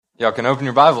Y'all can open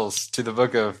your Bibles to the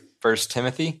book of 1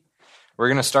 Timothy. We're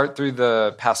going to start through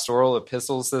the pastoral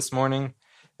epistles this morning.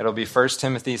 It'll be 1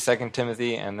 Timothy, 2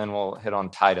 Timothy, and then we'll hit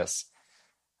on Titus.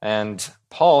 And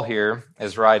Paul here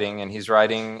is writing, and he's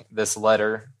writing this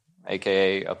letter,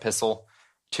 aka epistle,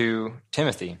 to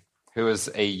Timothy, who is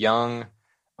a young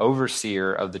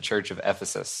overseer of the church of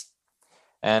Ephesus.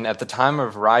 And at the time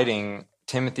of writing,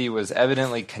 Timothy was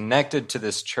evidently connected to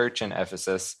this church in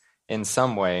Ephesus in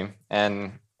some way,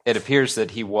 and it appears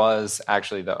that he was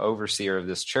actually the overseer of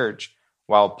this church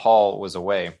while Paul was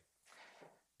away.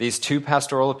 These two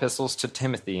pastoral epistles to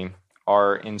Timothy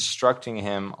are instructing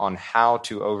him on how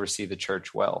to oversee the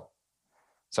church well.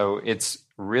 So it's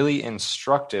really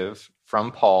instructive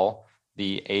from Paul,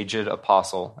 the aged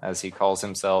apostle, as he calls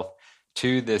himself,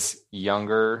 to this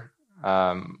younger,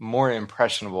 more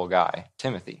impressionable guy,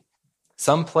 Timothy.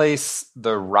 Some place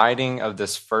the writing of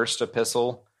this first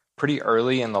epistle pretty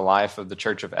early in the life of the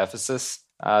church of Ephesus.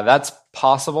 That's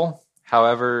possible.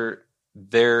 However,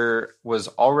 there was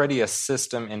already a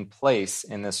system in place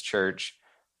in this church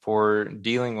for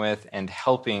dealing with and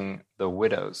helping the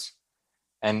widows.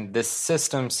 And this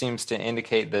system seems to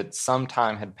indicate that some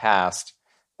time had passed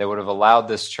that would have allowed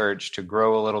this church to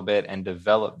grow a little bit and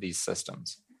develop these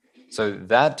systems. So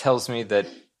that tells me that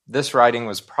this writing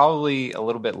was probably a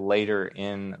little bit later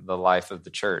in the life of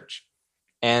the church.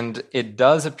 And it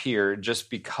does appear,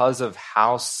 just because of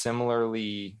how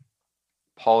similarly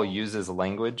Paul uses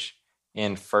language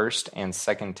in 1 and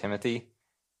 2 Timothy,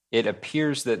 it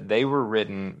appears that they were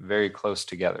written very close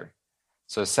together.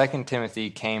 So 2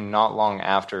 Timothy came not long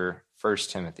after 1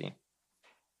 Timothy.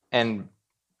 And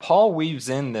Paul weaves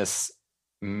in this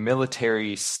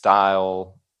military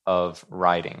style of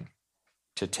writing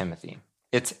to Timothy.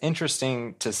 It's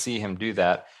interesting to see him do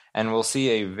that, and we'll see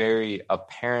a very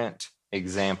apparent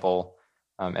example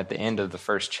at the end of the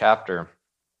first chapter.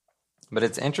 But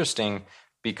it's interesting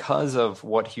because of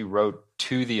what he wrote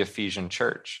to the Ephesian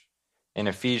church. In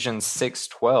Ephesians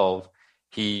 6:12,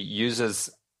 he uses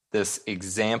this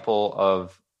example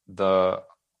of the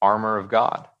armor of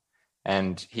God.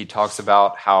 And he talks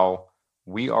about how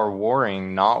we are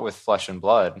warring not with flesh and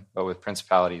blood, but with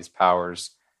principalities,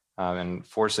 powers, and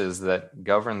forces that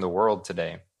govern the world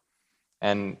today.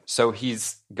 And so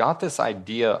he's got this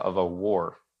idea of a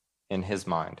war in his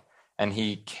mind, and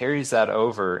he carries that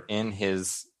over in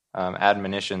his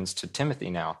admonitions to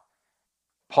Timothy now.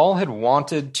 Paul had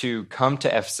wanted to come to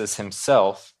Ephesus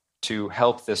himself to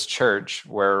help this church,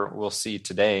 where we'll see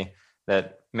today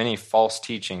that many false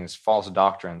teachings, false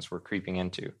doctrines were creeping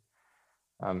into.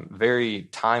 Very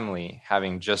timely,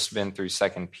 having just been through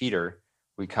 2 Peter,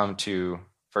 we come to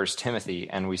 1 Timothy,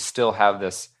 and we still have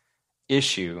this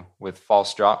issue with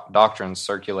false doctrines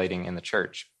circulating in the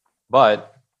church.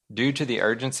 But due to the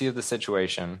urgency of the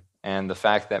situation and the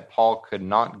fact that Paul could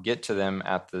not get to them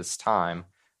at this time,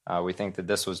 we think that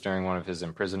this was during one of his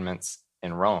imprisonments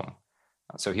in Rome.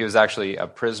 So he was actually a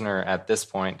prisoner at this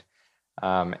point,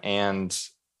 and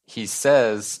he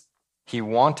says he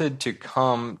wanted to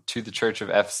come to the church of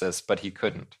Ephesus, but he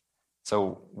couldn't.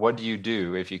 So what do you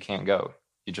do if you can't go?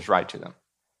 You just write to them,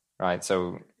 right?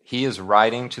 So he is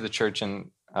writing to the church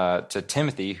to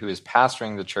Timothy, who is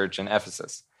pastoring the church in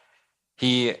Ephesus.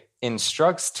 He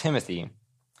instructs Timothy,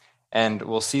 and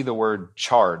we'll see the word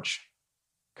charge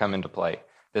come into play.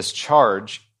 This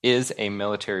charge is a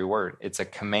military word. It's a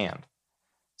command.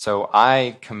 So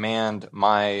I command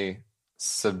my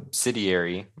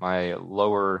subsidiary, my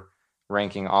lower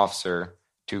ranking officer,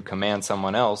 to command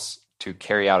someone else to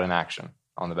carry out an action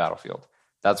on the battlefield.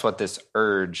 That's what this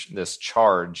urge, this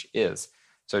charge is.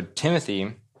 So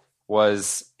Timothy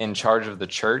was in charge of the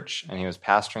church, and he was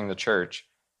pastoring the church.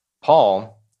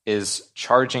 Paul is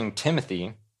charging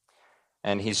Timothy,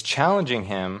 and he's challenging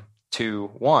him to,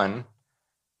 one,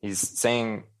 he's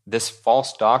saying this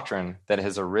false doctrine that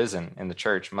has arisen in the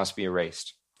church must be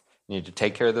erased. You need to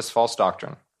take care of this false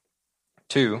doctrine.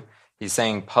 Two, he's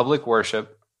saying public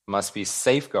worship must be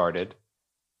safeguarded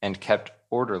and kept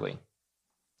orderly.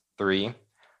 Three,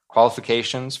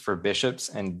 qualifications for bishops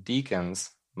and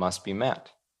deacons must be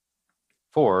met.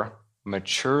 4,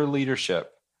 mature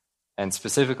leadership, and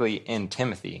specifically in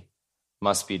Timothy,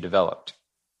 must be developed.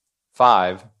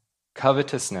 5,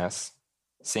 covetousness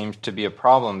seems to be a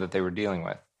problem that they were dealing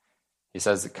with. He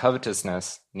says that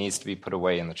covetousness needs to be put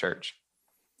away in the church.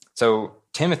 So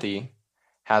Timothy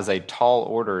has a tall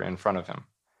order in front of him,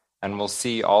 and we'll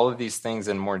see all of these things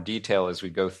in more detail as we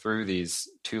go through these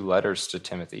two letters to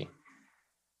Timothy.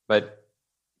 But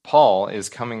Paul is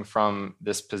coming from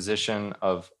this position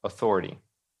of authority.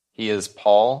 He is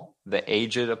Paul, the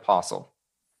aged apostle.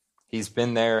 He's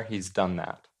been there, he's done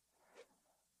that.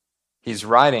 He's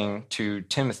writing to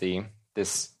Timothy,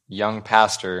 this young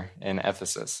pastor in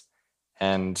Ephesus,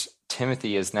 and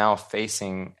Timothy is now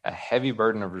facing a heavy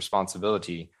burden of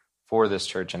responsibility for this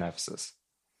church in Ephesus.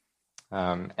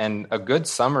 And a good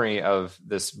summary of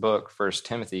this book, 1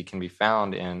 Timothy, can be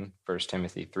found in 1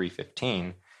 Timothy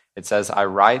 3:15. It says, "I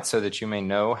write so that you may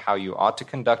know how you ought to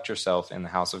conduct yourself in the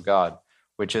house of God,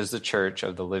 which is the church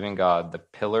of the living God, the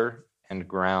pillar and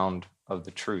ground of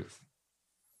the truth."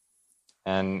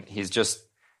 And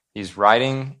he's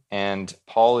writing, and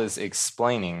Paul is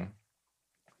explaining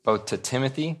both to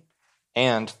Timothy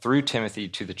and through Timothy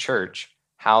to the church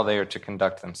how they are to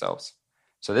conduct themselves.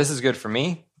 So this is good for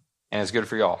me, and it's good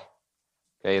for y'all.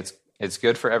 Okay, it's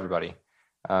good for everybody.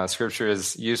 Scripture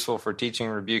is useful for teaching,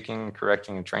 rebuking,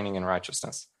 correcting, and training in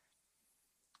righteousness.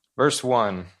 Verse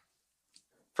 1,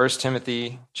 1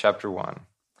 Timothy chapter 1.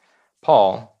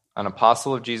 Paul, an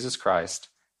apostle of Jesus Christ,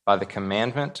 by the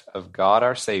commandment of God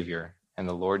our Savior and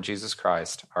the Lord Jesus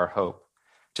Christ, our hope,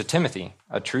 to Timothy,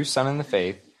 a true son in the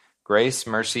faith, grace,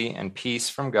 mercy, and peace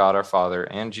from God our Father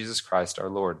and Jesus Christ our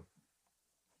Lord.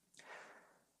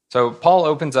 So Paul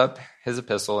opens up his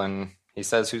epistle and he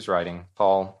says who's writing,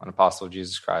 Paul, an apostle of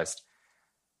Jesus Christ.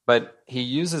 But he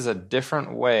uses a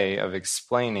different way of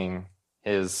explaining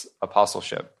his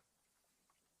apostleship.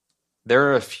 There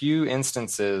are a few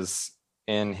instances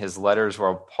in his letters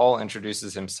where Paul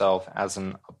introduces himself as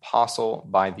an apostle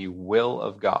by the will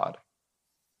of God.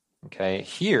 Okay,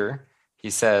 here he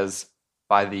says,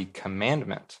 by the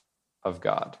commandment of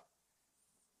God.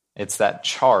 It's that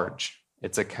charge.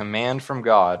 It's a command from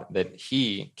God that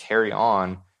he carry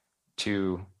on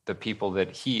to the people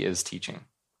that he is teaching.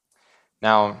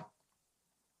 Now,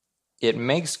 it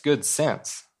makes good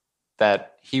sense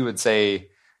that he would say,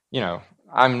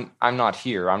 I'm not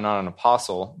here. I'm not an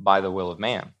apostle by the will of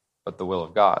man, but the will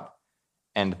of God.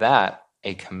 And that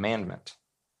a commandment.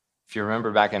 If you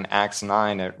remember back in Acts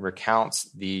 9, it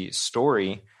recounts the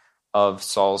story of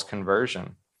Saul's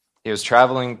conversion. He was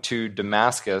traveling to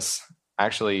Damascus,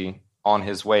 actually on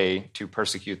his way to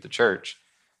persecute the church,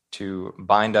 to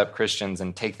bind up Christians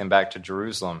and take them back to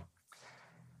Jerusalem.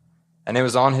 And it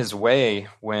was on his way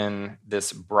when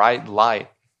this bright light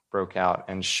broke out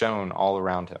and shone all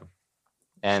around him.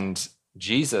 And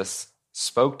Jesus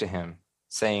spoke to him,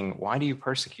 saying, "Why do you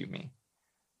persecute me?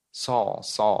 Saul,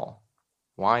 Saul,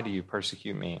 why do you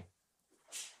persecute me?"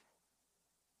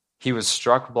 He was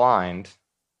struck blind,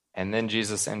 and then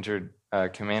Jesus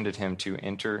commanded him to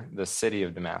enter the city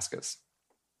of Damascus.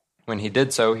 When he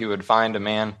did so, he would find a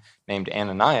man named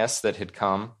Ananias that had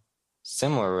come.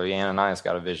 Similarly, Ananias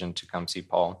got a vision to come see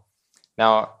Paul.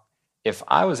 Now, if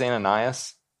I was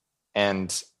Ananias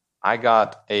and I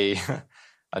got a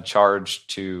charge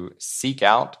to seek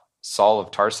out Saul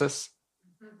of Tarsus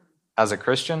as a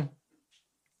Christian,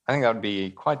 I think that would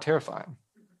be quite terrifying.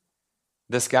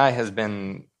 This guy has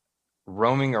been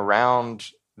roaming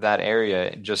around that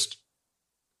area, just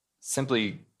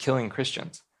simply killing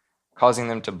Christians, causing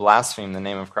them to blaspheme the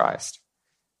name of Christ.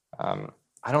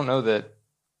 I don't know that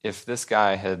if this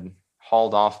guy had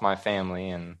hauled off my family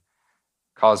and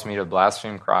caused me to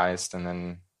blaspheme Christ and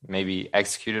then maybe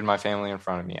executed my family in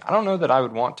front of me, I don't know that I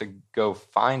would want to go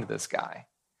find this guy.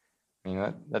 I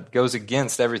mean, that goes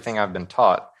against everything I've been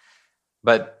taught.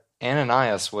 But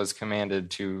Ananias was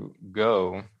commanded to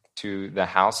go to the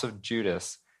house of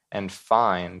Judas and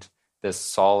find this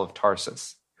Saul of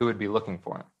Tarsus, who would be looking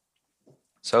for him.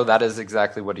 So that is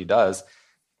exactly what he does.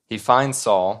 He finds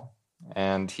Saul,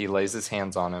 and he lays his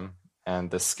hands on him, and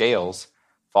the scales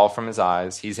fall from his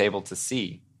eyes. He's able to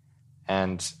see.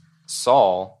 And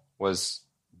Saul was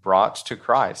brought to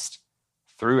Christ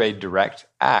through a direct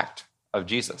act of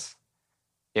Jesus.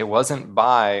 It wasn't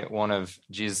by one of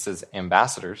Jesus'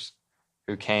 ambassadors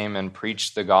who came and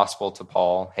preached the gospel to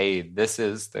Paul. Hey, this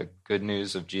is the good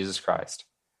news of Jesus Christ.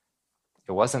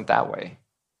 It wasn't that way.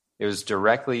 It was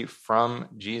directly from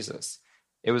Jesus.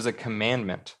 It was a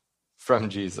commandment from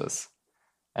Jesus.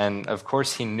 And of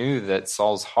course, he knew that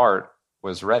Saul's heart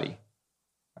was ready.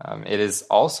 It is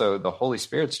also the Holy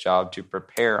Spirit's job to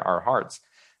prepare our hearts.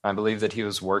 I believe that he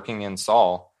was working in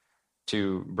Saul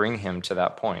to bring him to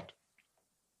that point.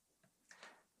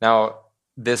 Now,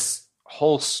 this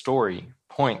whole story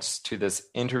points to this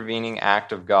intervening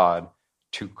act of God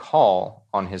to call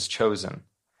on his chosen.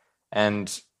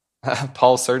 And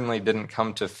Paul certainly didn't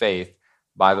come to faith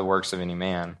by the works of any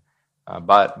man,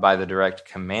 but by the direct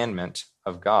commandment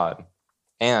of God.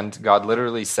 And God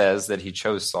literally says that he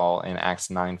chose Saul in Acts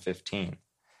 9:15.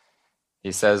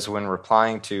 He says, when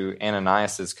replying to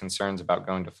Ananias' concerns about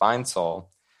going to find Saul,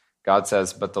 God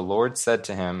says, "But the Lord said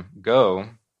to him, 'Go,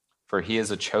 for he is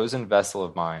a chosen vessel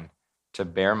of mine to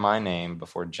bear my name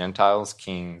before Gentiles,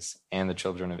 kings, and the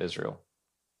children of Israel.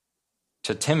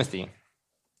 To Timothy.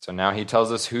 So now he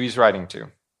tells us who he's writing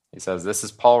to. He says, this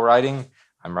is Paul writing.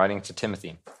 I'm writing to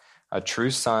Timothy, a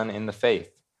true son in the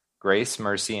faith. Grace,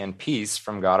 mercy, and peace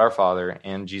from God our Father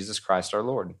and Jesus Christ our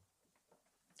Lord.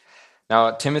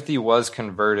 Now, Timothy was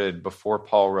converted before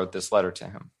Paul wrote this letter to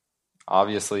him.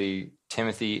 Obviously,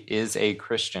 Timothy is a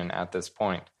Christian at this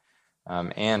point,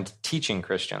 and teaching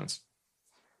Christians.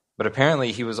 But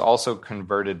apparently he was also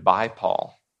converted by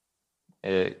Paul.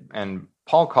 And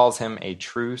Paul calls him a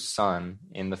true son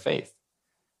in the faith.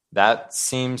 That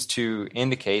seems to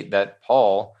indicate that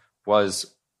Paul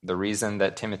was the reason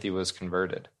that Timothy was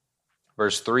converted.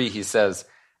 Verse 3, he says,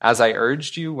 "As I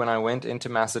urged you when I went into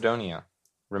Macedonia,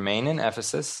 remain in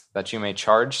Ephesus, that you may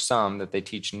charge some that they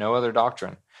teach no other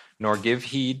doctrine, nor give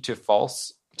heed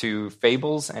to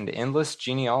fables and endless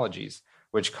genealogies,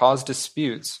 which cause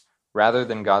disputes rather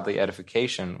than godly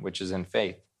edification, which is in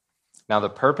faith. Now the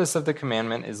purpose of the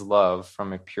commandment is love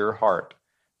from a pure heart,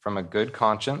 from a good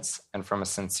conscience, and from a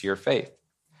sincere faith,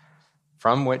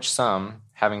 from which some,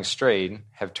 having strayed,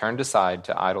 have turned aside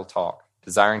to idle talk,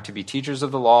 desiring to be teachers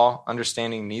of the law,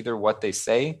 understanding neither what they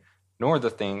say nor the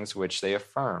things which they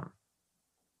affirm."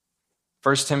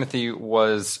 1 Timothy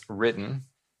was written,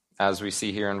 as we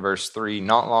see here in verse 3,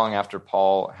 not long after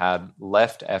Paul had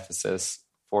left Ephesus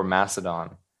for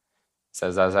Macedon. It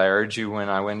says, "As I urge you when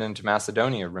I went into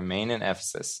Macedonia, remain in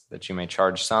Ephesus, that you may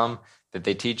charge some that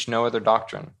they teach no other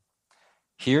doctrine."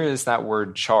 Here is that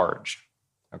word charge,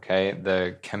 okay?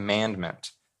 The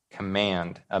commandment,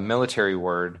 command, a military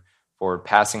word for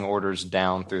passing orders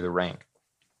down through the rank.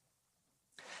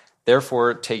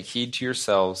 "Therefore, take heed to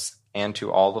yourselves and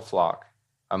to all the flock,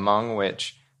 among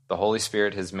which the Holy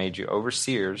Spirit has made you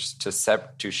overseers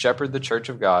to shepherd the church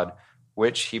of God,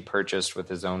 which he purchased with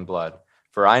his own blood.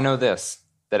 For I know this,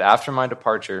 that after my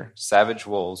departure, savage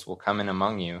wolves will come in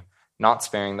among you, not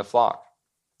sparing the flock.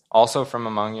 Also from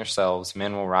among yourselves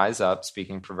men will rise up,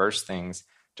 speaking perverse things,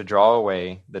 to draw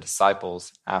away the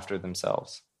disciples after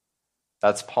themselves."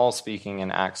 That's Paul speaking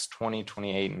in Acts 20,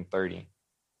 28, and 30.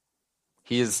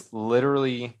 He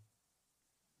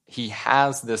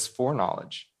has this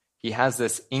foreknowledge. He has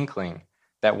this inkling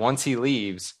that once he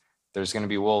leaves, there's going to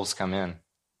be wolves come in.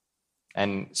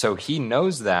 And so he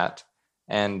knows that,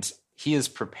 and he is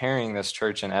preparing this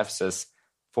church in Ephesus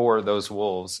for those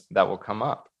wolves that will come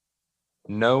up.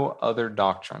 No other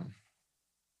doctrine.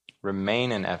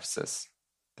 Remain in Ephesus,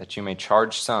 that you may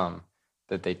charge some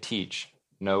that they teach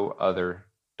no other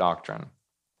doctrine.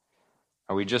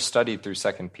 Now, we just studied through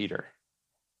 2 Peter,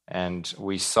 and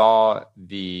we saw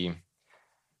the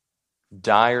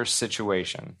dire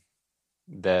situation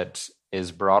that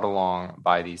is brought along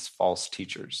by these false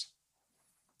teachers.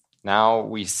 Now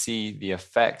we see the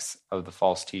effects of the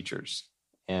false teachers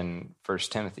in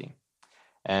 1 Timothy.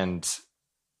 And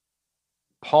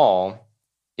Paul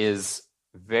is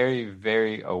very,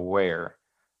 very aware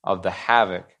of the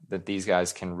havoc that these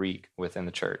guys can wreak within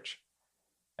the church.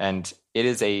 And it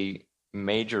is a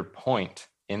major point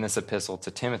in this epistle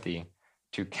to Timothy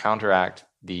to counteract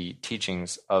the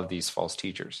teachings of these false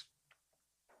teachers.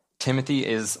 Timothy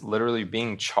is literally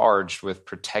being charged with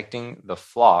protecting the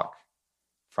flock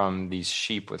from these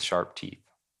sheep with sharp teeth,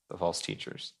 the false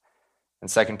teachers. In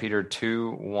 2 Peter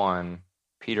 2:1,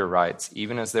 Peter writes,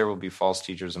 "Even as there will be false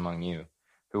teachers among you,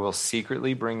 who will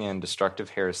secretly bring in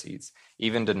destructive heresies,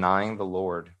 even denying the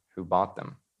Lord who bought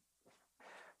them."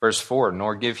 Verse 4,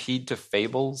 "Nor give heed to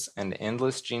fables and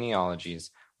endless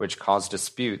genealogies, which cause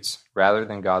disputes rather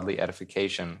than godly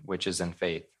edification, which is in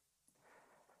faith."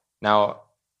 Now,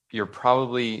 you're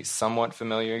probably somewhat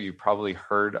familiar. You probably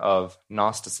heard of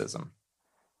Gnosticism.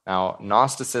 Now,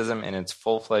 Gnosticism in its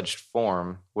full-fledged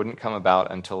form wouldn't come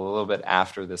about until a little bit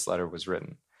after this letter was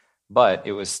written. But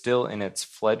it was still in its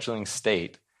fledgling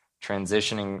state,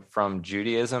 transitioning from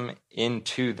Judaism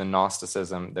into the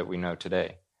Gnosticism that we know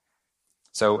today.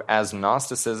 So as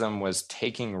Gnosticism was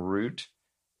taking root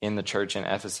in the church in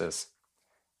Ephesus,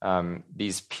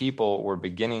 these people were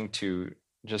beginning to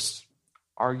just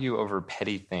argue over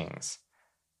petty things.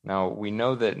 Now, we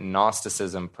know that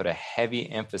Gnosticism put a heavy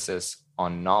emphasis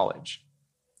on knowledge,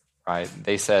 right?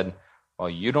 They said, well,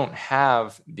 you don't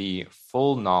have the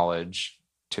full knowledge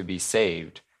to be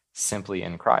saved simply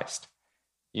in Christ.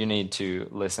 You need to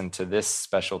listen to this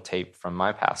special tape from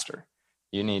my pastor.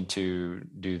 You need to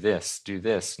do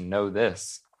this, know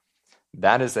this.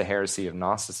 That is the heresy of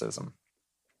Gnosticism.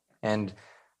 And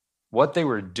what they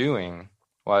were doing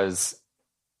was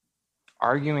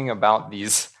arguing about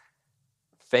these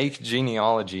fake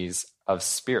genealogies of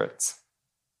spirits.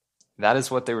 That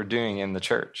is what they were doing in the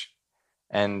church.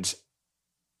 And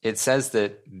It says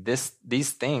that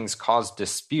these things cause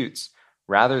disputes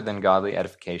rather than godly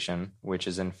edification, which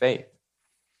is in faith.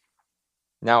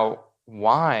 Now,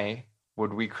 why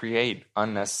would we create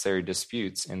unnecessary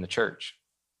disputes in the church?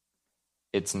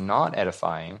 It's not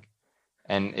edifying,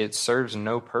 and it serves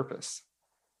no purpose.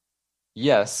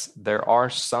 Yes, there are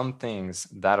some things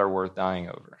that are worth dying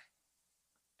over.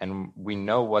 And we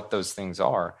know what those things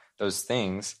are. Those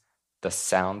things, the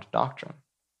sound doctrine,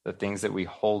 the things that we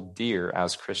hold dear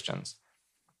as Christians.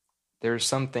 There are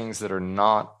some things that are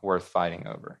not worth fighting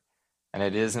over, and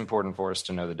it is important for us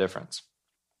to know the difference.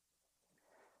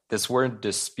 This word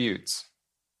disputes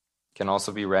can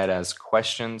also be read as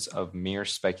questions of mere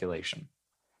speculation,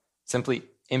 simply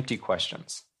empty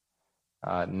questions,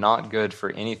 not good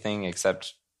for anything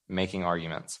except making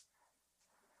arguments.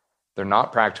 They're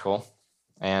not practical,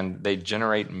 and they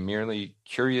generate merely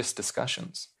curious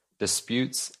discussions,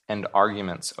 disputes, and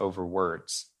arguments over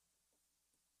words.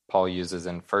 Paul uses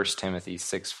in 1 Timothy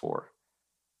 6:4.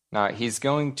 Now, he's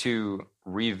going to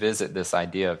revisit this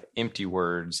idea of empty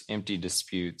words, empty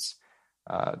disputes,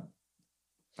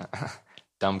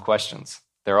 dumb questions.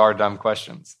 There are dumb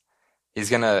questions. He's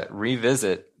going to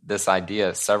revisit this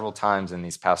idea several times in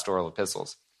these pastoral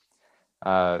epistles.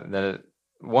 The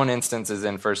one instance is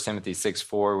in 1 Timothy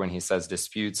 6:4 when he says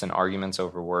disputes and arguments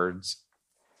over words.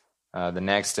 The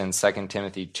next in 2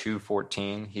 Timothy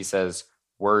 2:14, he says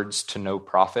words to no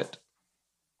profit.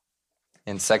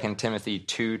 In 2 Timothy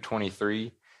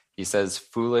 2:23, he says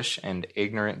foolish and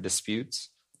ignorant disputes.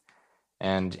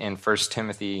 And in 1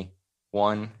 Timothy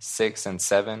 1:6 and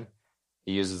 7,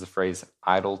 he uses the phrase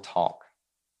idle talk.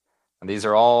 And these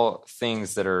are all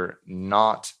things that are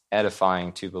not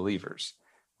edifying to believers.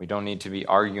 We don't need to be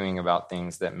arguing about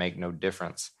things that make no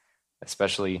difference,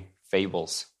 especially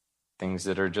fables, things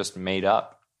that are just made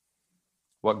up.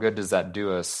 What good does that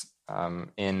do us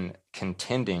in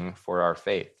contending for our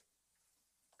faith?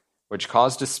 Which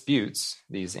cause disputes,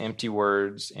 these empty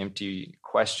words, empty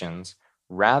questions,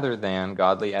 rather than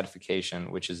godly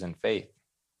edification, which is in faith.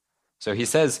 So he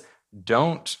says,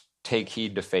 don't take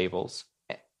heed to fables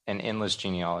and endless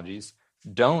genealogies.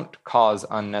 Don't cause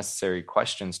unnecessary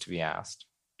questions to be asked.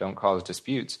 Don't cause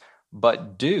disputes,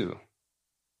 but do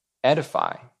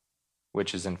edify,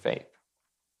 which is in faith.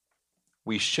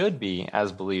 We should be,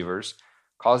 as believers,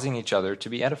 causing each other to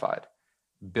be edified,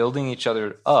 building each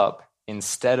other up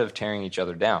instead of tearing each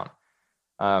other down.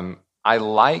 I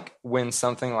like when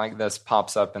something like this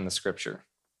pops up in the scripture.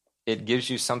 It gives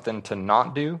you something to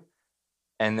not do,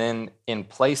 and then in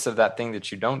place of that thing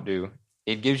that you don't do,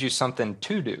 it gives you something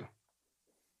to do,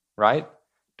 right?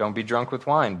 Don't be drunk with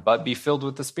wine, but be filled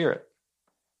with the Spirit.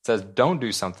 It says don't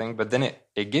do something, but then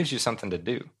it gives you something to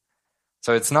do.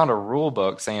 So it's not a rule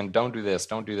book saying don't do this,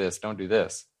 don't do this, don't do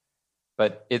this,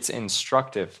 but it's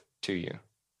instructive to you.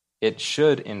 It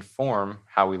should inform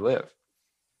how we live.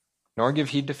 Nor give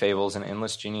heed to fables and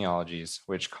endless genealogies,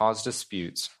 which cause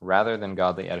disputes, rather than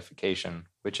godly edification,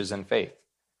 which is in faith.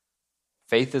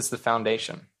 Faith is the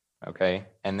foundation, okay?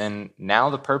 And then now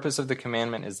the purpose of the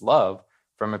commandment is love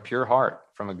from a pure heart,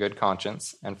 from a good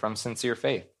conscience, and from sincere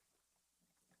faith.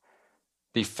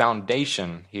 The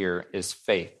foundation here is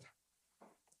faith,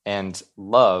 and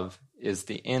love is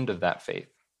the end of that faith.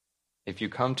 If you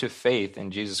come to faith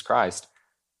in Jesus Christ,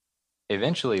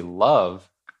 eventually love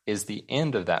is the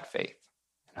end of that faith,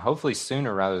 and hopefully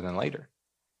sooner rather than later.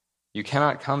 You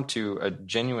cannot come to a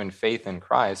genuine faith in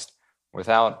Christ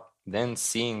without then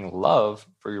seeing love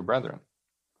for your brethren.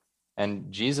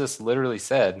 And Jesus literally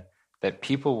said that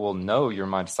people will know you're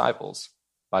my disciples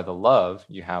by the love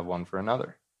you have one for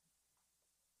another.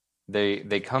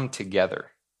 They come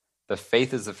together. The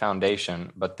faith is the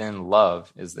foundation, but then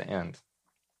love is the end.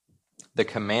 The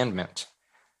commandment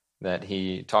that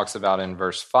he talks about in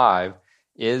verse 5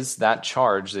 is that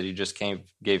charge that he just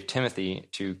gave Timothy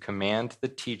to command the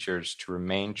teachers to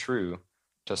remain true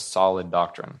to solid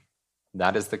doctrine.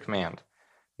 That is the command.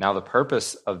 Now the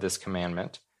purpose of this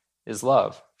commandment is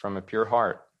love from a pure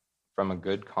heart, from a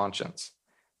good conscience,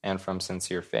 and from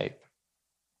sincere faith.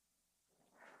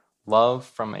 Love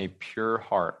from a pure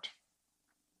heart,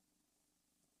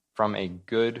 from a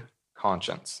good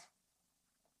conscience.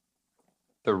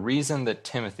 The reason that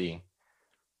Timothy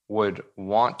would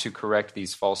want to correct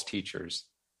these false teachers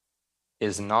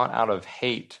is not out of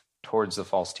hate towards the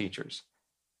false teachers.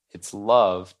 It's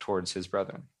love towards his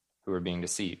brethren who are being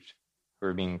deceived, who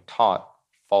are being taught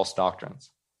false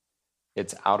doctrines.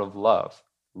 It's out of love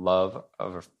of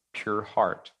a pure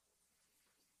heart.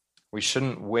 We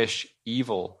shouldn't wish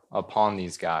evil upon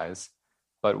these guys,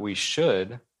 but we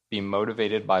should be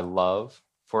motivated by love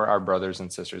for our brothers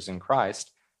and sisters in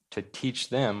Christ to teach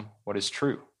them what is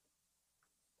true.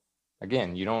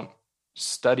 Again, you don't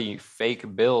study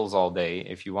fake bills all day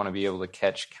if you want to be able to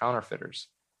catch counterfeiters.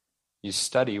 You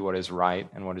study what is right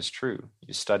and what is true.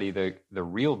 You study the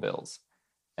real bills,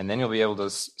 and then you'll be able to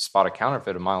spot a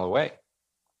counterfeit a mile away.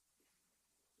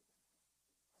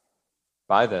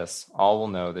 By this, all will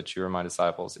know that you are my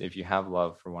disciples if you have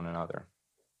love for one another.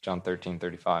 John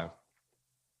 13:35.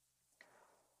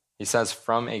 He says,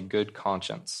 from a good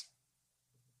conscience.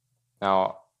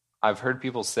 Now, I've heard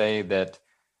people say that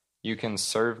you can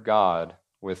serve God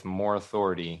with more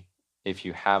authority if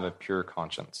you have a pure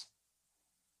conscience.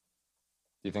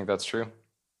 Do you think that's true?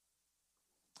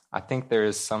 I think there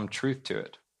is some truth to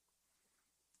it.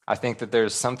 I think that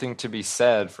there's something to be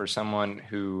said for someone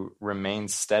who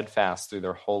remains steadfast through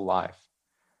their whole life.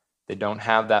 They don't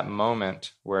have that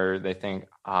moment where they think,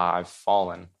 I've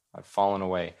fallen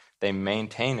away. They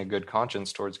maintain a good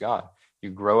conscience towards God. You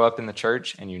grow up in the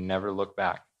church and you never look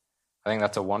back. I think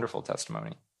that's a wonderful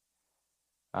testimony.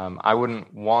 I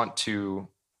wouldn't want to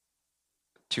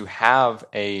have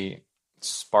a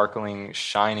sparkling,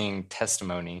 shining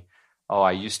testimony. Oh,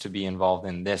 I used to be involved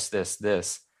in this,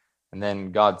 and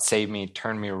then God saved me,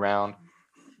 turned me around.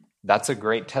 That's a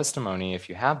great testimony if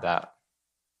you have that.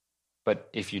 But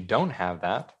if you don't have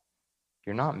that,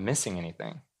 you're not missing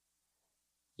anything.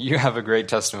 You have a great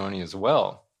testimony as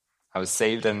well. I was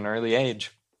saved at an early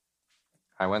age.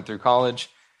 I went through college.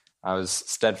 I was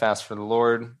steadfast for the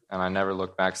Lord, and I never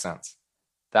looked back since.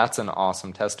 That's an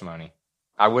awesome testimony.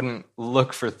 I wouldn't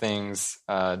look for things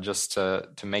just to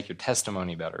make your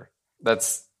testimony better. That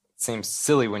seems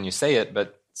silly when you say it,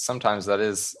 but sometimes that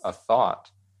is a thought.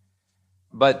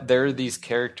 But there are these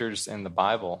characters in the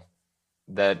Bible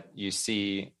that you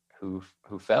see who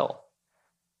fell.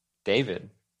 David,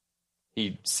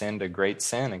 he sinned a great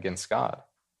sin against God.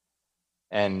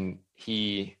 And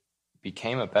he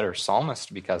became a better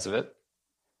psalmist because of it.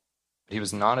 But he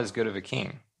was not as good of a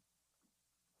king.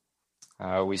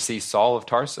 We see Saul of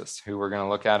Tarsus, who we're going to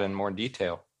look at in more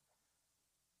detail.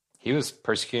 He was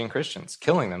persecuting Christians,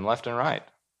 killing them left and right.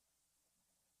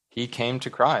 He came to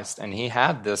Christ, and he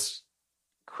had this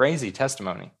crazy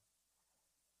testimony.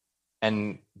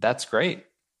 And that's great.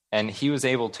 And he was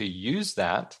able to use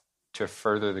that to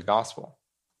further the gospel.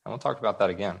 And we'll talk about that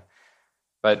again.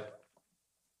 But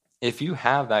if you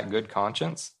have that good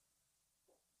conscience,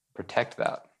 protect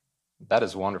that. That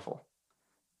is wonderful.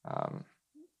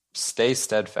 Stay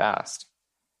steadfast.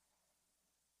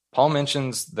 Paul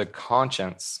mentions the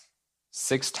conscience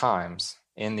 6 times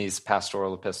in these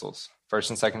pastoral epistles, 1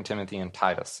 and 2 Timothy and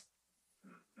Titus.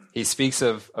 He speaks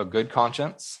of a good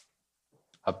conscience,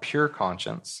 a pure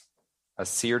conscience, a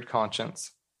seared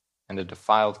conscience, and a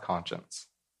defiled conscience.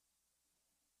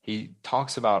 He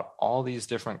talks about all these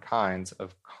different kinds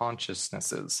of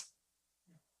consciousnesses.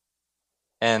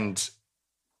 And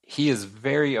he is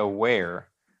very aware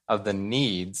of the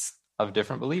needs of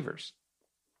different believers.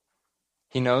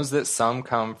 He knows that some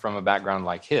come from a background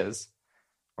like his,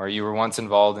 where you were once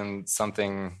involved in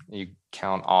something you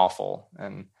count awful,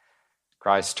 and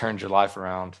Christ turned your life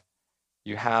around.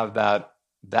 You have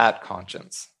that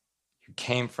conscience. You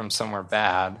came from somewhere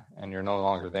bad, and you're no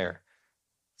longer there.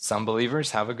 Some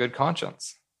believers have a good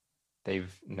conscience.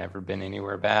 They've never been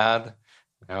anywhere bad,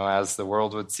 as the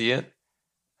world would see it,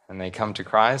 and they come to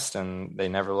Christ and they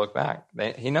never look back.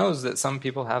 He knows that some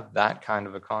people have that kind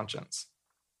of a conscience.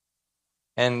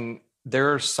 And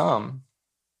there are some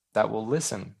that will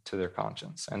listen to their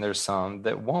conscience, and there's some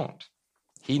that won't.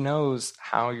 He knows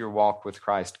how your walk with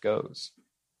Christ goes.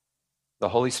 The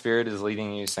Holy Spirit is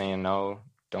leading you, saying, no,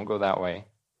 don't go that way.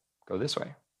 Go this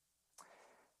way.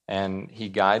 And he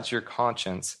guides your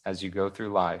conscience as you go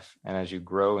through life and as you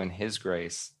grow in his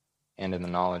grace and in the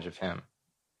knowledge of him.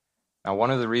 Now,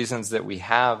 one of the reasons that we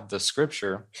have the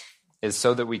scripture is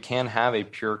so that we can have a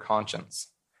pure conscience.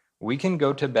 We can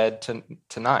go to bed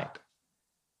tonight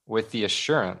with the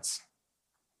assurance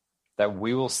that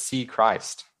we will see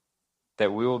Christ,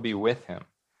 that we will be with him,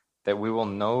 that we will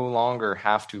no longer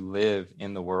have to live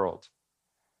in the world.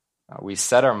 We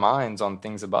set our minds on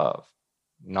things above,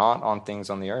 not on things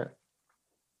on the earth.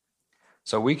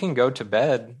 So we can go to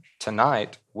bed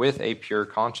tonight with a pure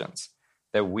conscience,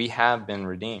 that we have been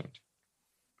redeemed.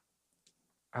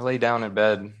 I lay down in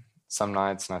bed some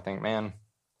nights and I think, man,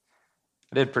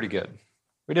 I did pretty good.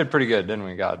 We did pretty good, didn't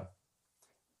we, God?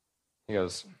 He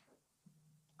goes,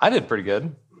 I did pretty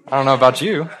good. I don't know about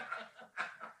you.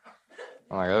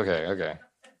 I'm like, okay.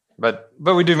 But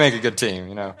we do make a good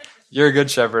team, You're a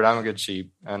good shepherd, I'm a good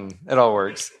sheep, and it all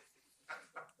works.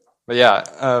 But yeah,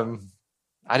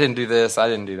 I didn't do this, I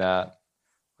didn't do that.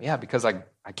 Yeah, because I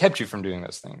kept you from doing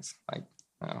those things. Like,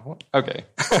 okay.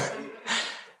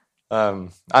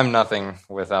 I'm nothing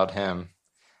without him,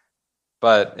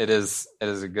 but it is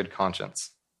a good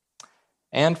conscience.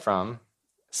 And from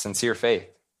sincere faith.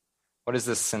 What is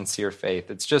this sincere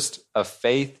faith? It's just a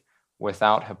faith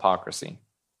without hypocrisy.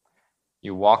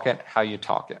 You walk it how you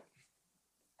talk it.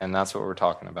 And that's what we're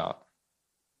talking about.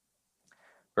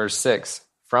 Verse 6,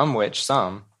 from which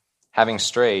some, having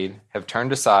strayed, have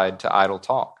turned aside to idle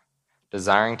talk,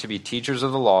 desiring to be teachers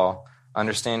of the law,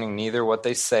 understanding neither what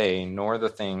they say nor the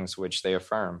things which they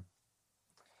affirm.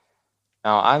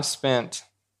 Now, I've spent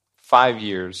 5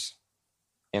 years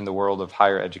in the world of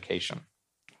higher education,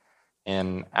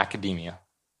 in academia,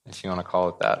 if you want to call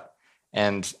it that.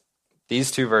 And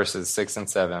these two verses, 6 and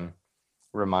 7,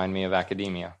 remind me of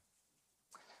academia.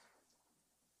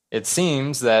 It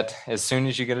seems that as soon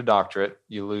as you get a doctorate,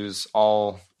 you lose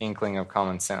all inkling of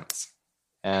common sense.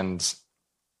 And,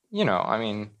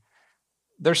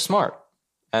 they're smart.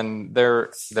 And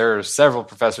there are several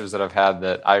professors that I've had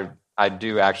that I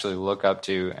do actually look up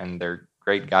to, and they're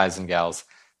great guys and gals.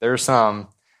 There are some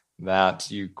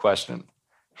that you question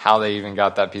how they even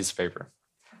got that piece of paper.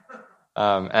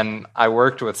 And I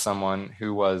worked with someone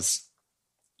who was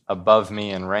above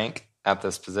me in rank at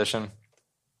this position.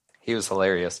 He was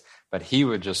hilarious, but he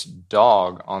would just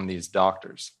dog on these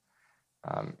doctors.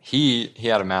 He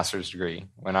had a master's degree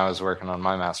when I was working on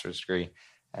my master's degree,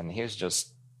 and he was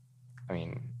just,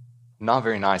 not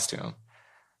very nice to him.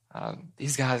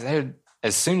 These guys,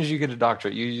 as soon as you get a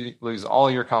doctorate, you lose all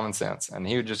your common sense. And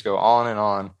he would just go on and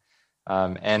on.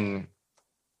 And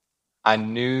I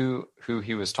knew who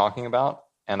he was talking about,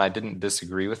 and I didn't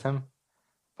disagree with him,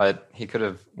 but he could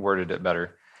have worded it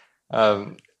better.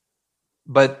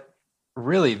 But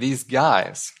really, these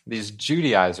guys, these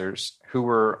Judaizers who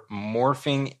were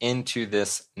morphing into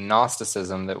this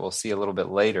Gnosticism that we'll see a little bit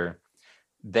later,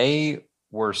 they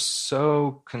were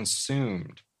so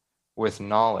consumed with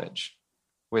knowledge,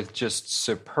 with just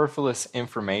superfluous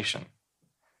information,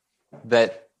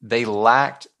 that they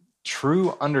lacked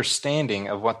true understanding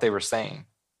of what they were saying.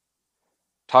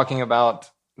 Talking about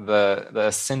the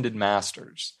ascended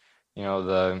masters,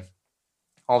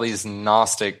 all these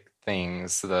Gnostic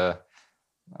things, the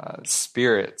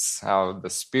spirits, how the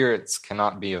spirits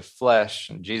cannot be of flesh,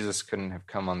 and Jesus couldn't have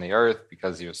come on the earth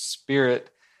because he was spirit.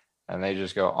 And they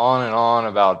just go on and on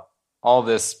about all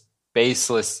this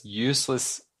baseless,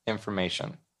 useless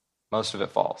information. Most of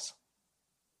it false.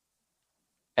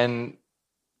 And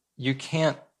you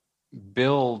can't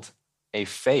build a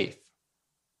faith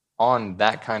on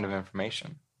that kind of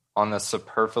information, on the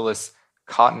superfluous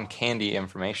cotton candy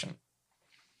information.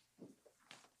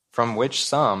 From which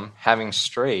some, having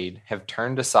strayed, have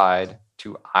turned aside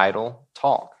to idle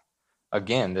talk.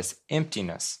 Again, this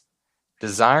emptiness.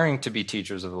 Desiring to be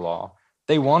teachers of the law.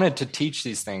 They wanted to teach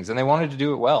these things, and they wanted to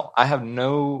do it well. I have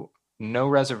no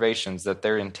reservations that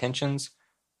their intentions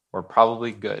were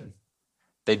probably good.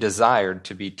 They desired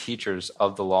to be teachers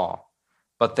of the law,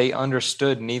 but they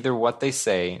understood neither what they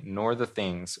say nor the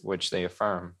things which they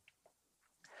affirm.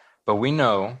 But we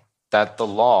know that the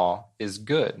law is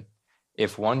good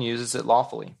if one uses it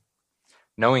lawfully.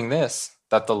 Knowing this,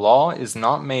 that the law is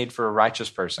not made for a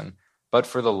righteous person, but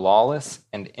for the lawless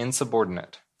and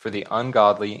insubordinate, for the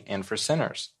ungodly and for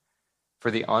sinners,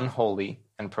 for the unholy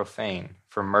and profane,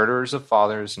 for murderers of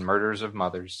fathers and murderers of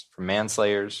mothers, for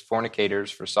manslayers,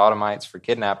 fornicators, for sodomites, for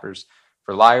kidnappers,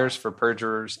 for liars, for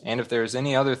perjurers, and if there is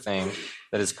any other thing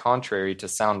that is contrary to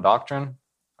sound doctrine,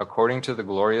 according to the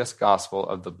glorious gospel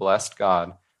of the blessed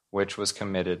God, which was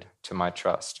committed to my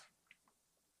trust.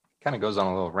 Kind of goes on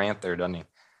a little rant there, doesn't he?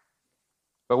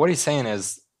 But what he's saying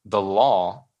is the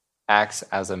law acts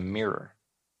as a mirror.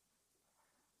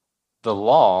 The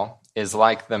law is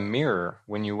like the mirror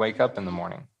when you wake up in the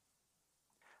morning.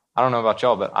 I don't know about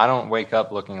y'all, but I don't wake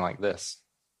up looking like this.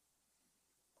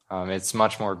 It's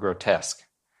much more grotesque.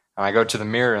 And I go to the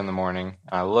mirror in the morning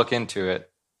and I look into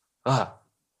it.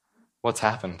 What's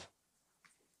happened?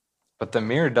 But the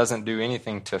mirror doesn't do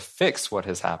anything to fix what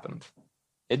has happened.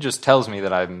 It just tells me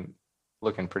that I'm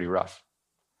looking pretty rough.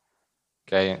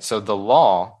 Okay, so the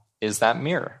law is that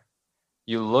mirror.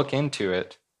 You look into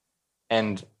it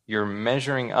and you're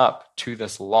measuring up to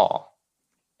this law,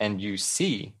 and you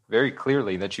see very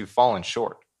clearly that you've fallen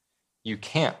short. You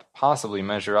can't possibly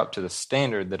measure up to the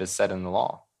standard that is set in the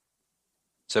law.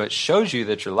 So it shows you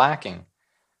that you're lacking,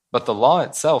 but the law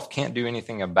itself can't do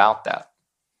anything about that.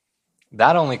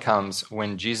 That only comes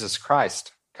when Jesus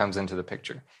Christ comes into the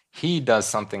picture. He does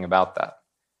something about that.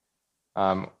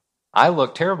 I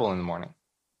look terrible in the morning.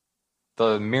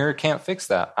 The mirror can't fix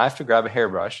that. I have to grab a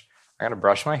hairbrush. I got to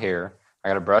brush my hair. I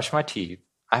got to brush my teeth.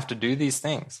 I have to do these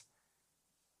things.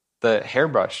 The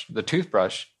hairbrush, the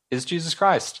toothbrush, is Jesus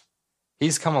Christ.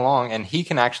 He's come along and he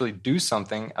can actually do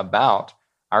something about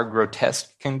our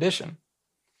grotesque condition.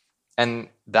 And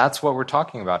that's what we're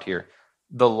talking about here.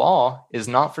 The law is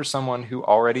not for someone who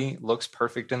already looks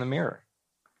perfect in the mirror.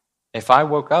 If I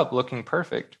woke up looking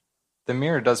perfect, the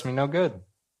mirror does me no good.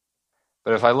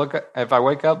 But if I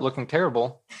wake up looking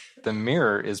terrible, the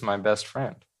mirror is my best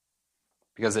friend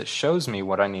because it shows me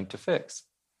what I need to fix.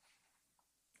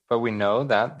 But we know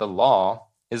that the law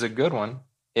is a good one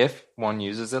if one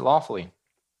uses it lawfully.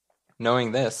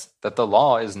 Knowing this, that the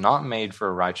law is not made for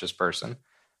a righteous person,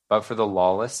 but for the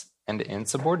lawless and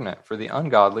insubordinate, for the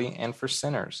ungodly and for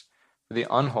sinners, for the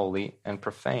unholy and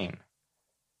profane.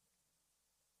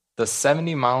 The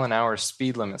 70-mile-an-hour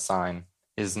speed limit sign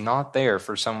is not there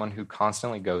for someone who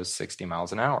constantly goes 60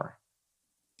 miles an hour.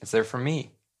 It's there for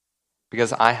me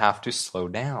because I have to slow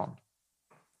down.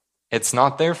 It's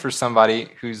not there for somebody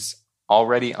who's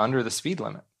already under the speed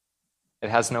limit. It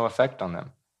has no effect on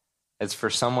them. It's for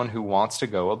someone who wants to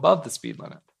go above the speed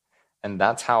limit. And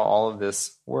that's how all of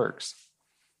this works,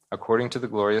 according to the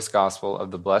glorious gospel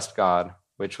of the blessed God,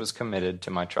 which was committed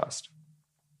to my trust.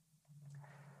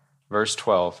 Verse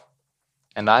 12,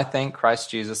 and I thank Christ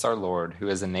Jesus our Lord, who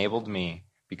has enabled me,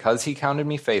 because he counted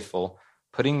me faithful,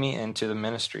 putting me into the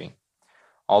ministry.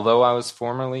 Although I was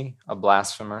formerly a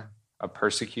blasphemer, a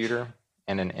persecutor,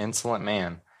 and an insolent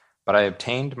man, but I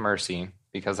obtained mercy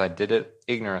because I did it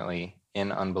ignorantly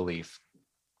in unbelief.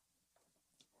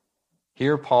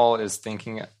 Here Paul is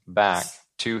thinking back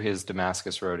to his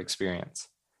Damascus Road experience.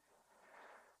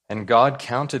 And God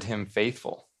counted him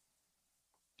faithful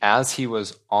as he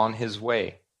was on his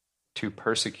way to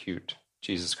persecute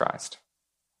Jesus Christ.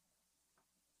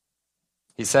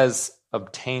 He says,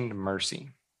 obtained mercy,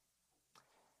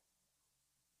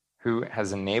 who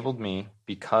has enabled me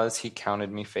because he counted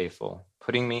me faithful,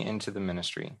 putting me into the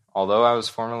ministry. Although I was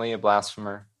formerly a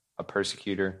blasphemer, a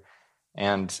persecutor,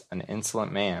 and an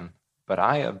insolent man, but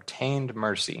I obtained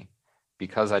mercy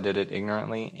because I did it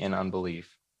ignorantly in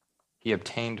unbelief. He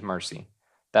obtained mercy.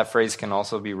 That phrase can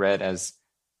also be read as,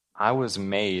 I was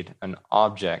made an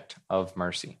object of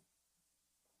mercy.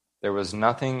 There was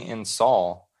nothing in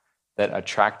Saul that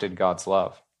attracted God's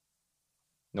love,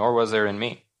 nor was there in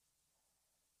me.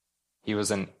 He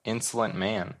was an insolent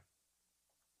man,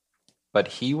 but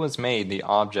he was made the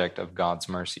object of God's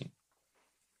mercy.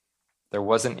 There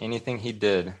wasn't anything he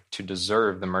did to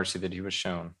deserve the mercy that he was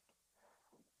shown.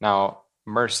 Now,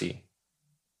 mercy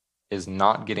is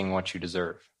not getting what you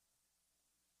deserve.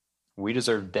 We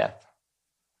deserve death.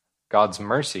 God's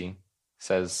mercy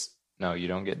says, no, you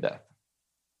don't get death.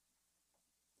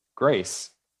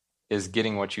 Grace is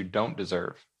getting what you don't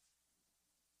deserve.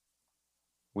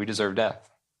 We deserve death.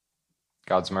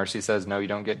 God's mercy says, no, you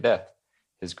don't get death.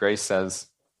 His grace says,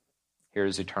 here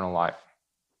is eternal life.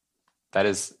 That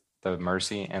is the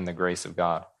mercy and the grace of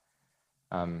God.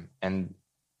 And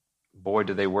boy,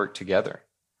 do they work together.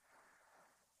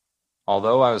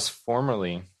 Although I was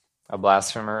formerly a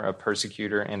blasphemer, a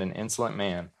persecutor, and an insolent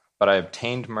man, but I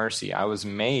obtained mercy. I was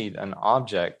made an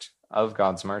object of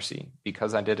God's mercy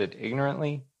because I did it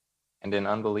ignorantly and in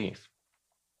unbelief.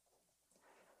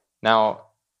 Now,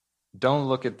 don't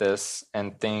look at this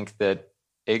and think that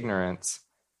ignorance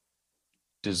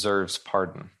deserves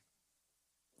pardon.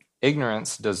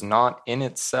 Ignorance does not in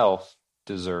itself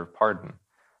deserve pardon,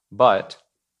 but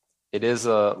it is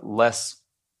a less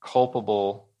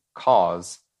culpable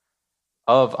cause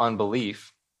of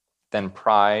unbelief than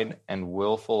pride and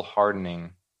willful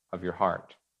hardening of your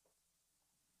heart.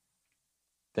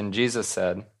 Then Jesus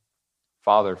said,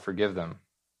 Father, forgive them,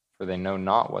 for they know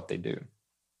not what they do.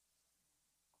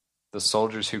 The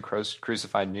soldiers who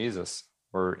crucified Jesus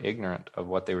were ignorant of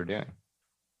what they were doing.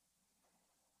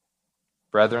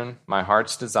 Brethren, my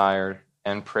heart's desire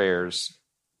and prayers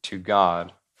to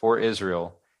God for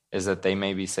Israel is that they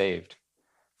may be saved.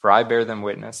 For I bear them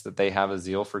witness that they have a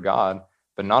zeal for God,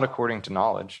 but not according to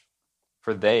knowledge.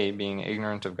 For they, being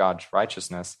ignorant of God's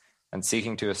righteousness and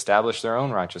seeking to establish their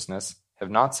own righteousness, have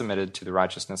not submitted to the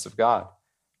righteousness of God.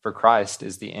 For Christ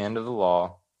is the end of the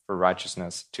law for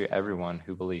righteousness to everyone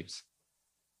who believes.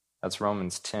 That's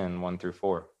Romans 10, 1 through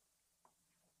 4.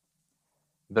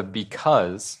 The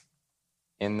because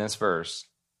in this verse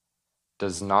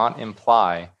does not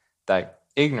imply that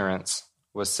ignorance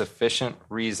was sufficient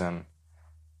reason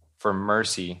for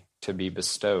mercy to be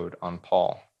bestowed on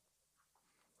Paul.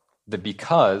 The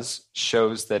because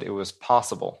shows that it was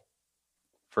possible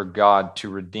for God to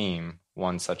redeem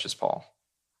one such as Paul.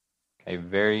 A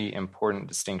very important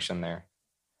distinction there.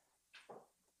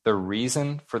 The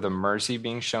reason for the mercy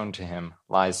being shown to him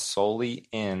lies solely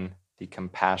in the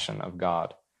compassion of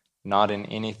God, not in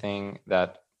anything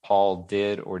that Paul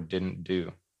did or didn't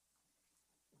do.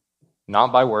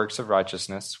 not by works of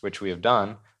righteousness, which we have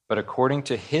done, but according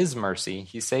to his mercy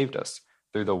he saved us,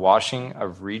 through the washing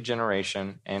of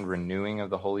regeneration and renewing of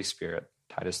the Holy Spirit.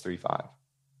 Titus 3:5.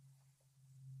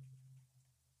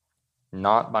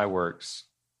 Not by works,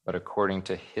 but according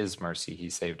to his mercy he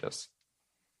saved us.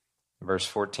 Verse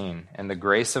 14, and the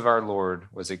grace of our Lord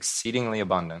was exceedingly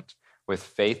abundant, with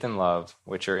faith and love,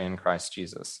 which are in Christ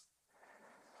Jesus.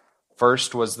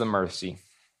 First was the mercy.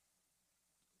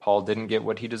 Paul didn't get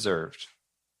what he deserved.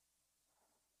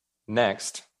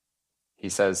 Next, he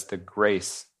says the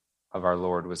grace of our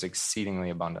Lord was exceedingly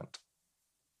abundant.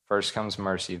 First comes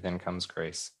mercy, then comes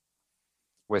grace.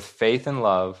 With faith and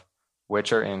love,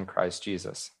 which are in Christ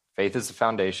Jesus. Faith is the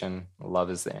foundation, love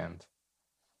is the end.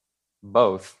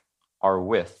 Both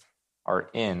are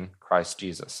in Christ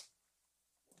Jesus.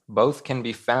 Both can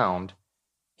be found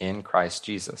in Christ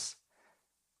Jesus.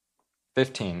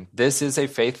 15, this is a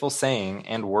faithful saying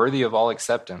and worthy of all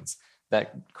acceptance,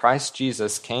 that Christ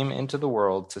Jesus came into the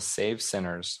world to save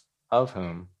sinners, of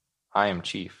whom I am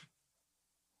chief.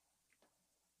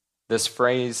 This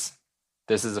phrase,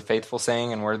 this is a faithful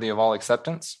saying and worthy of all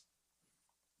acceptance,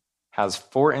 has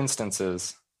 4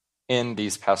 instances in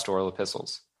these pastoral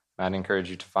epistles. I'd encourage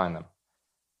you to find them.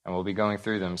 And we'll be going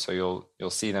through them, so you'll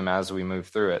see them as we move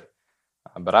through it.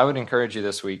 But I would encourage you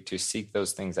this week to seek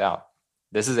those things out.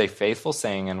 This is a faithful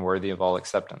saying and worthy of all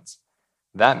acceptance.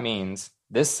 That means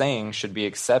this saying should be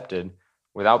accepted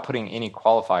without putting any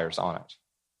qualifiers on it.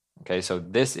 Okay, so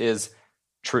this is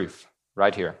truth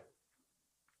right here.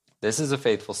 This is a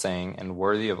faithful saying and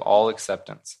worthy of all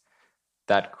acceptance,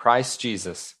 that Christ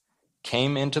Jesus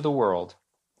came into the world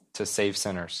to save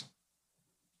sinners,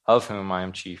 of whom I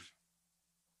am chief.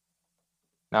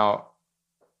 Now,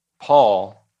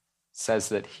 Paul says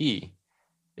that he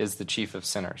is the chief of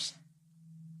sinners.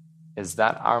 Is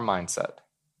that our mindset?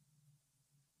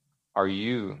 Are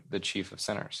you the chief of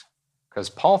sinners? Because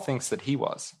Paul thinks that he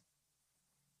was.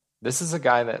 This is a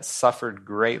guy that suffered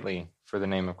greatly for the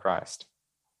name of Christ.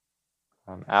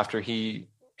 After he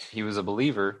was a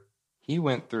believer, he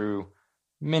went through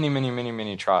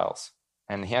many trials.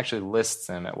 And he actually lists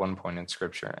them at one point in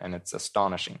Scripture, and it's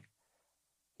astonishing.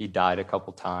 He died a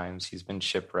couple times. He's been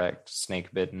shipwrecked,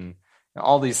 snake bitten,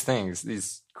 all these things,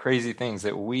 these crazy things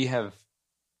that we have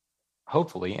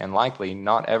hopefully and likely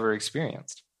not ever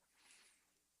experienced.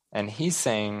 And he's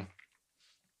saying,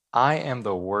 I am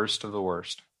the worst of the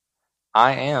worst.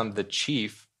 I am the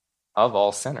chief of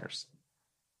all sinners.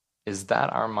 Is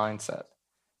that our mindset?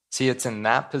 See, it's in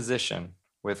that position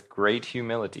with great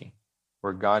humility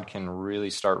where God can really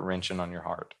start wrenching on your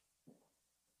heart.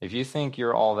 If you think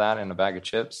you're all that in a bag of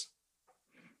chips,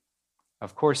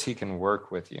 of course he can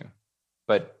work with you,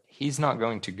 but he's not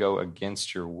going to go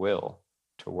against your will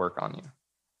to work on you.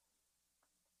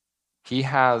 He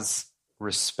has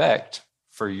respect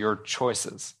for your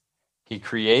choices. He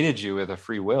created you with a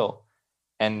free will,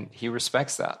 and he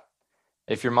respects that.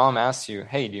 If your mom asks you,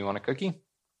 hey, do you want a cookie?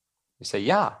 You say,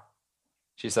 yeah.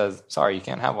 She says, sorry, you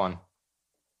can't have one.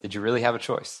 Did you really have a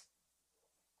choice?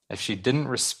 If she didn't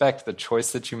respect the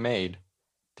choice that you made,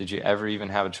 did you ever even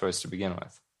have a choice to begin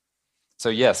with? So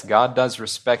yes, God does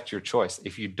respect your choice.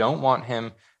 If you don't want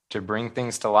him to bring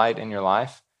things to light in your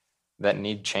life that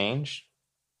need change,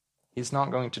 he's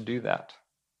not going to do that.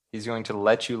 He's going to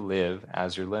let you live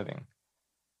as you're living.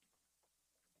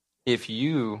 If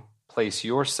you place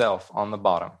yourself on the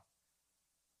bottom,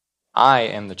 I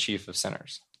am the chief of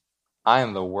sinners. I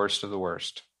am the worst of the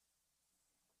worst.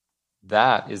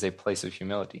 That is a place of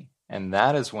humility, and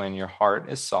that is when your heart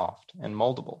is soft and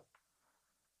moldable.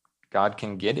 God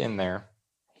can get in there.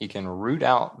 He can root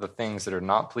out the things that are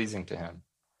not pleasing to him.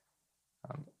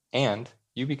 And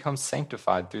you become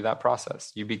sanctified through that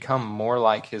process. You become more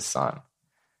like his son.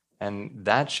 And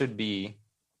that should be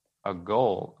a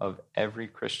goal of every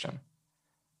Christian,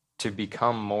 to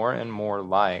become more and more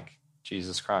like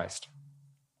Jesus Christ.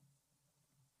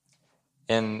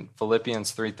 In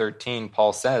Philippians 3:13,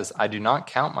 Paul says, I do not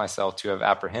count myself to have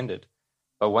apprehended,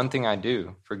 but one thing I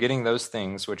do, forgetting those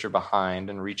things which are behind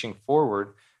and reaching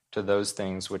forward to those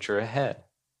things which are ahead.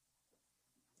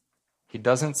 He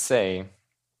doesn't say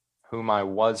whom I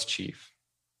was chief,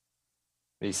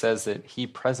 but he says that he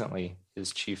presently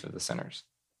is chief of the sinners.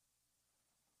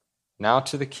 Now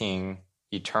to the King,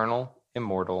 eternal,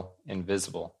 immortal,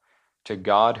 invisible, to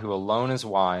God who alone is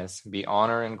wise, be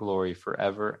honor and glory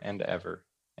forever and ever.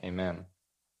 Amen.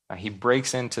 Now he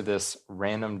breaks into this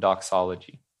random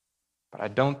doxology, but I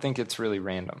don't think it's really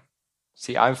random.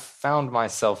 See, I've found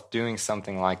myself doing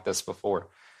something like this before.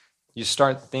 You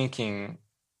start thinking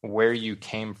where you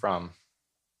came from,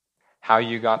 how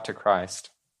you got to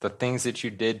Christ, the things that you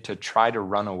did to try to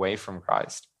run away from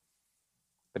Christ.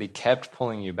 but he kept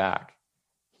pulling you back.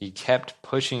 He kept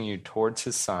pushing you towards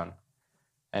his son,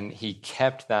 and he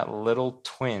kept that little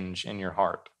twinge in your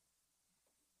heart.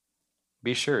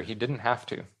 Be sure he didn't have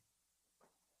to.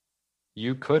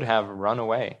 You could have run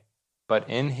away, but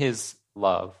in his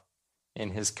love,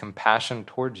 in his compassion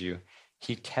towards you,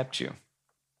 he kept you.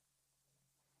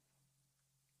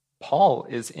 Paul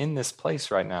is in this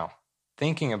place right now,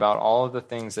 thinking about all of the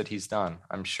things that he's done.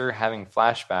 I'm sure having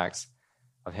flashbacks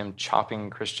of him chopping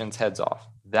Christians' heads off.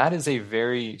 That is a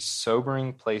very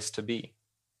sobering place to be.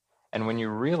 And when you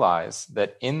realize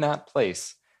that in that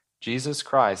place, Jesus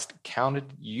Christ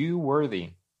counted you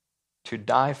worthy to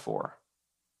die for,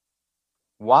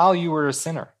 while you were a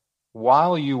sinner,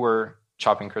 while you were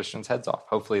chopping Christians' heads off.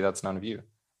 Hopefully that's none of you.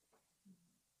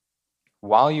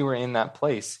 While you were in that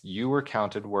place, you were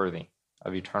counted worthy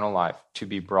of eternal life to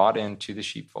be brought into the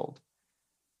sheepfold.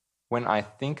 When I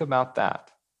think about that,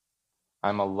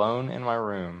 I'm alone in my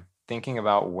room thinking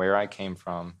about where I came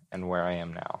from and where I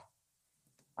am now.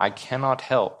 I cannot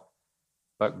help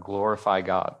but glorify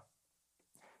God.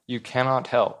 You cannot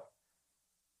help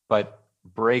but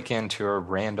break into a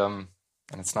random,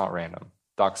 and it's not random,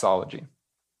 doxology.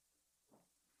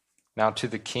 Now to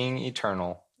the King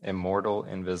eternal, immortal,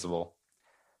 invisible,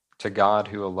 to God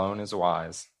who alone is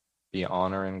wise, be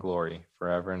honor and glory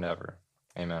forever and ever.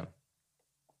 Amen.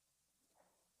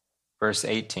 Verse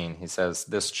 18, he says,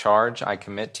 "This charge I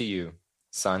commit to you,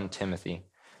 son Timothy,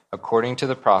 according to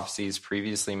the prophecies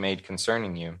previously made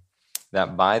concerning you,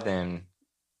 that by them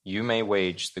you may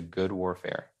wage the good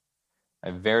warfare."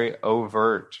 A very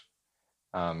overt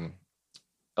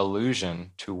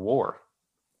allusion to war.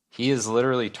 He is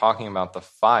literally talking about the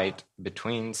fight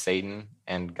between Satan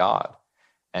and God,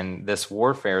 and this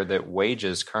warfare that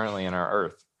wages currently in our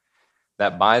earth,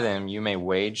 that by them you may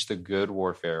wage the good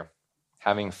warfare,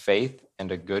 having faith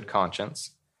and a good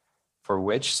conscience, for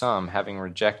which some, having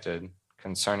rejected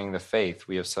concerning the faith,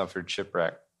 we have suffered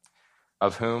shipwreck,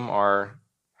 of whom are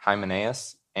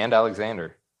Hymenaeus and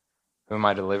Alexander, whom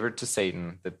I delivered to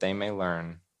Satan, that they may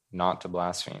learn not to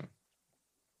blaspheme.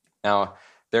 Now,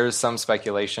 there is some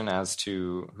speculation as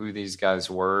to who these guys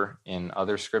were in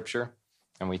other scripture,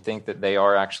 and we think that they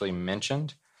are actually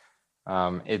mentioned.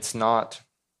 It's not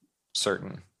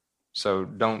certain. So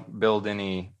don't build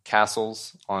any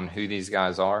castles on who these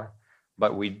guys are,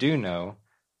 but we do know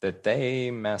that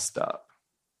they messed up.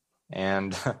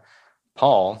 And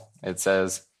Paul, it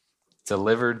says,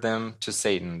 delivered them to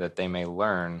Satan that they may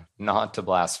learn not to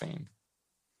blaspheme.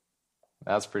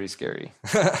 That's pretty scary.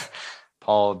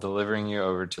 Paul delivering you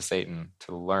over to Satan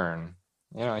to learn.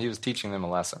 He was teaching them a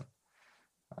lesson.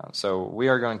 So we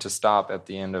are going to stop at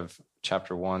the end of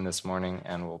chapter 1 this morning,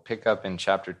 and we'll pick up in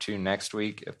chapter 2 next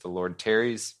week if the Lord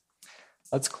tarries.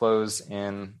 Let's close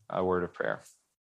in a word of prayer.